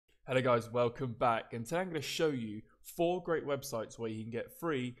Hello guys, welcome back, and today I'm going to show you 4 great websites where you can get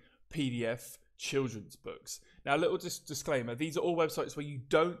free PDF children's books. Now a little disclaimer, these are all websites where you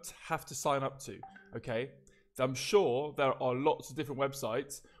don't have to sign up to, okay? I'm sure there are lots of different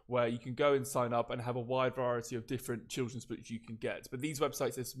websites where you can go and sign up and have a wide variety of different children's books you can get, but these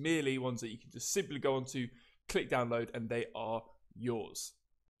websites are merely ones that you can just simply go onto, click download, and they are yours.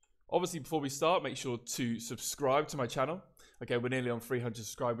 Obviously, before we start, make sure to subscribe to my channel. Okay, we're nearly on 300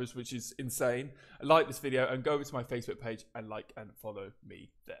 subscribers, which is insane. Like this video and go over to my Facebook page and like and follow me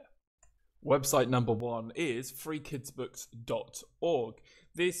there. Website number 1 is freekidsbooks.org.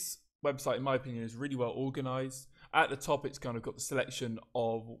 This website, in my opinion, is really well organized. At the top, it's kind of got the selection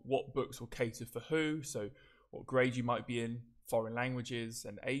of what books will cater for who, so what grade you might be in, foreign languages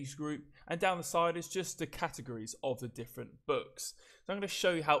and age group, and down the side is just the categories of the different books. So I'm going to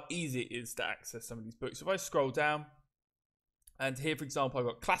show you how easy it is to access some of these books. If I scroll down, and here, for example, I've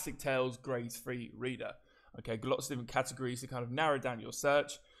got Classic Tales Grade 3 Reader. Okay, got lots of different categories to kind of narrow down your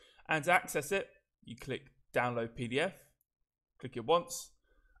search. And to access it, you click Download PDF, click it once,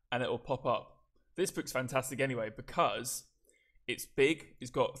 and it will pop up. This book's fantastic anyway because it's big.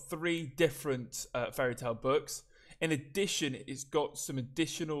 It's got 3 different fairy tale books. In addition, it's got some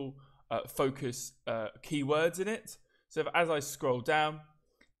additional focus keywords in it. So as I scroll down,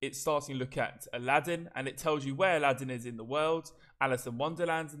 it's starting to look at Aladdin, and it tells you where Aladdin is in the world, Alice in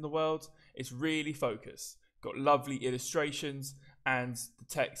Wonderland's in the world. It's really focused. Got lovely illustrations, and the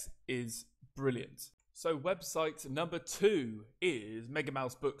text is brilliant. So website number 2 is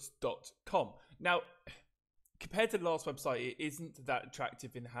megamausebooks.com. Now, compared to the last website, it isn't that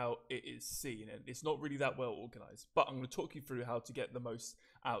attractive in how it is seen, and it's not really that well organized. But I'm going to talk you through how to get the most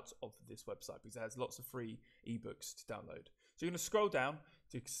out of this website because it has lots of free ebooks to download. So you're going to scroll down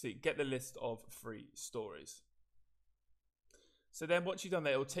to get the list of free stories. So then once you've done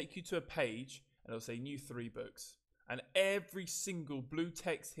that, it will take you to a page and it'll say new 3 books. And every single blue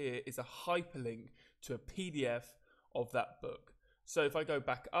text here is a hyperlink to a PDF of that book. So if I go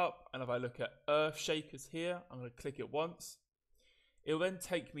back up and if I look at Earthshakers here, I'm going to click it once. It will then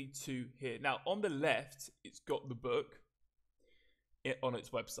take me to here. Now on the left, it's got the book on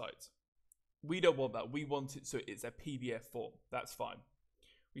its website. We don't want that. We want it so it's a PDF form. That's fine.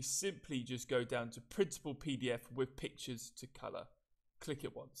 We simply just go down to printable PDF with pictures to color. Click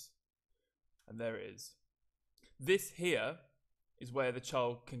it once. And there it is. This here is where the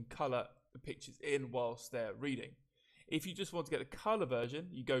child can color the pictures in whilst they're reading. If you just want to get the color version,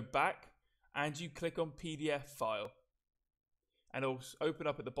 you go back and you click on PDF file. And it'll open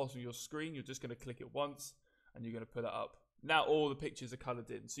up at the bottom of your screen. You're just going to click it once and you're going to put it up. Now all the pictures are colored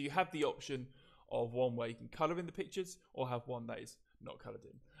in. So you have the option of one where you can color in the pictures or have one that is not colored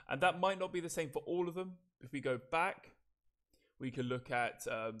in. And that might not be the same for all of them. If we go back, we can look at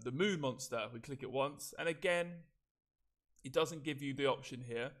the Moon Monster. We click it once. And again, it doesn't give you the option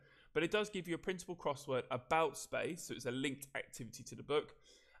here. But it does give you a printable crossword about space. So it's a linked activity to the book.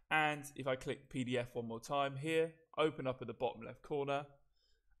 And if I click PDF one more time here, open up at the bottom left corner.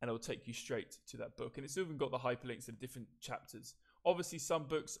 And it will take you straight to that book. And it's even got the hyperlinks to the different chapters. Obviously, some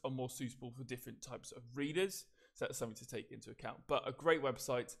books are more suitable for different types of readers. So that's something to take into account. But a great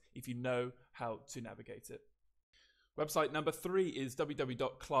website if you know how to navigate it. Website number 3 is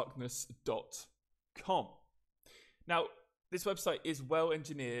www.clarkness.com. Now, this website is well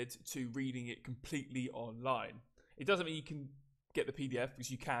engineered to reading it completely online. It doesn't mean you can get the PDF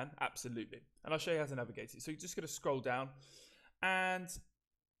because you can, absolutely. And I'll show you how to navigate it. So you're just going to scroll down and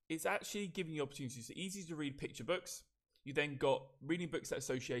it's actually giving you opportunities. It's easy to read picture books. You then got reading books that are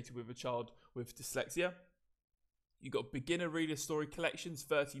associated with a child with dyslexia. You've got beginner reader story collections,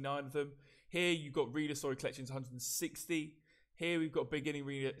 39 of them. Here you've got reader story collections, 160. Here we've got beginning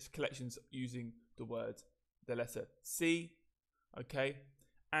reader collections using the letter C. Okay.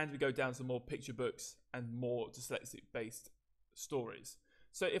 And we go down to more picture books and more dyslexic based stories.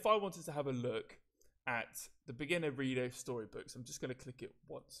 So if I wanted to have a look at the beginner reader storybooks, I'm just going to click it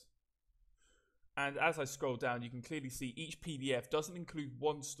once. And as I scroll down, you can clearly see each PDF doesn't include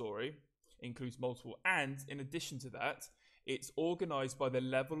one story, it includes multiple. And in addition to that, it's organized by the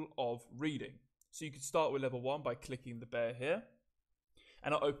level of reading. So you could start with level 1 by clicking the bear here,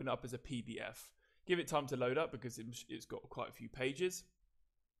 and it'll open up as a PDF. Give it time to load up because it's got quite a few pages.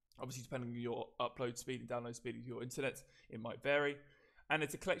 Obviously, depending on your upload speed and download speed of your internet, it might vary. And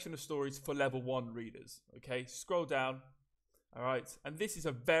it's a collection of stories for level 1 readers. Okay, scroll down. All right, and this is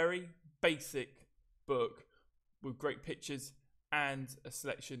a very basic book with great pictures and a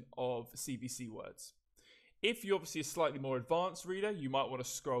selection of CVC words. If you're obviously a slightly more advanced reader, you might want to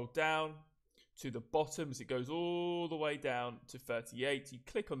scroll down to the bottom as it goes all the way down to 38. You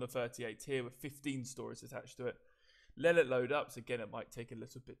click on the 38 here with 15 stories attached to it. Let it load up. So again, it might take a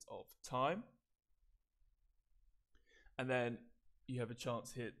little bit of time. And then you have a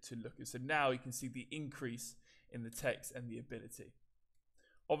chance here to look. So now you can see the increase in the text and the ability.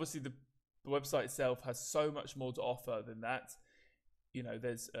 Obviously, the website itself has so much more to offer than that. You know,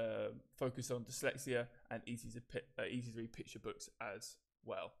 there's focus on dyslexia and easy to read picture books as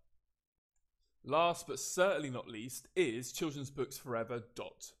well. Last but certainly not least is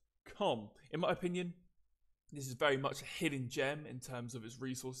childrensbooksforever.com. In my opinion, this is very much a hidden gem in terms of its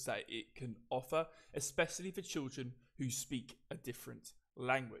resources that it can offer, especially for children who speak a different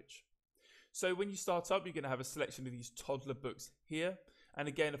language. So when you start up, you're going to have a selection of these toddler books here. And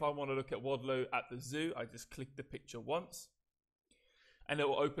again, if I want to look at Wadlow at the zoo, I just click the picture once and it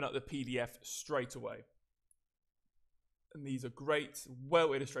will open up the PDF straight away. And these are great,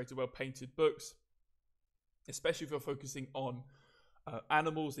 well illustrated, well painted books, especially if you're focusing on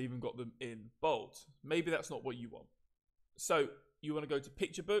animals. They even got them in bold. Maybe that's not what you want. So you want to go to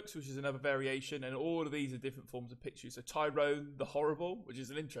picture books, which is another variation, and all of these are different forms of pictures. So Tyrone the Horrible, which is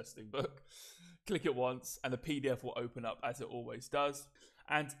an interesting book. Click it once and the PDF will open up as it always does.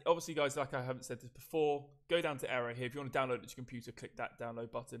 And obviously, guys, like I haven't said this before, go down to Arrow here. If you want to download it to your computer, click that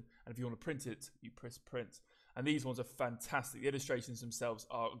download button. And if you want to print it, you press print. And these ones are fantastic. The illustrations themselves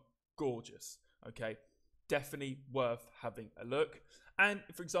are gorgeous. Okay, definitely worth having a look. And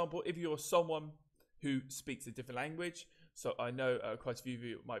for example, if you're someone who speaks a different language, so I know quite a few of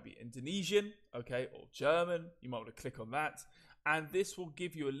you might be Indonesian, okay, or German, you might want to click on that. And this will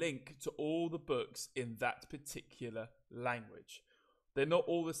give you a link to all the books in that particular language. They're not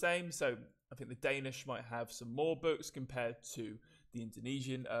all the same, so I think the Danish might have some more books compared to the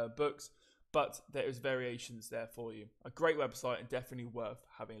Indonesian books, but there is variations there for you. A great website and definitely worth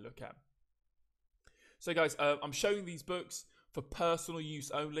having a look at. So guys, I'm showing these books for personal use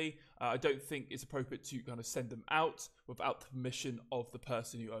only. I don't think it's appropriate to kind of send them out without the permission of the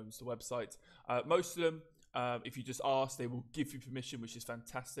person who owns the website. Most of them, if you just ask, they will give you permission, which is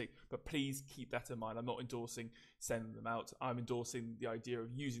fantastic. But please keep that in mind. I'm not endorsing sending them out. I'm endorsing the idea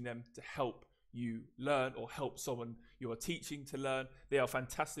of using them to help you learn or help someone you are teaching to learn. They are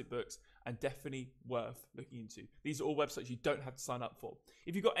fantastic books and definitely worth looking into. These are all websites you don't have to sign up for.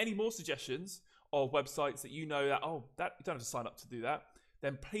 If you've got any more suggestions of websites that you know that, you don't have to sign up to do that,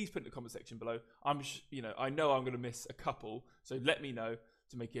 then please put in the comment section below. I know I'm going to miss a couple, so let me know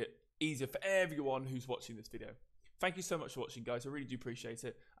to make it easier for everyone who's watching this video. Thank you so much for watching, guys. I really do appreciate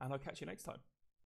it, and I'll catch you next time.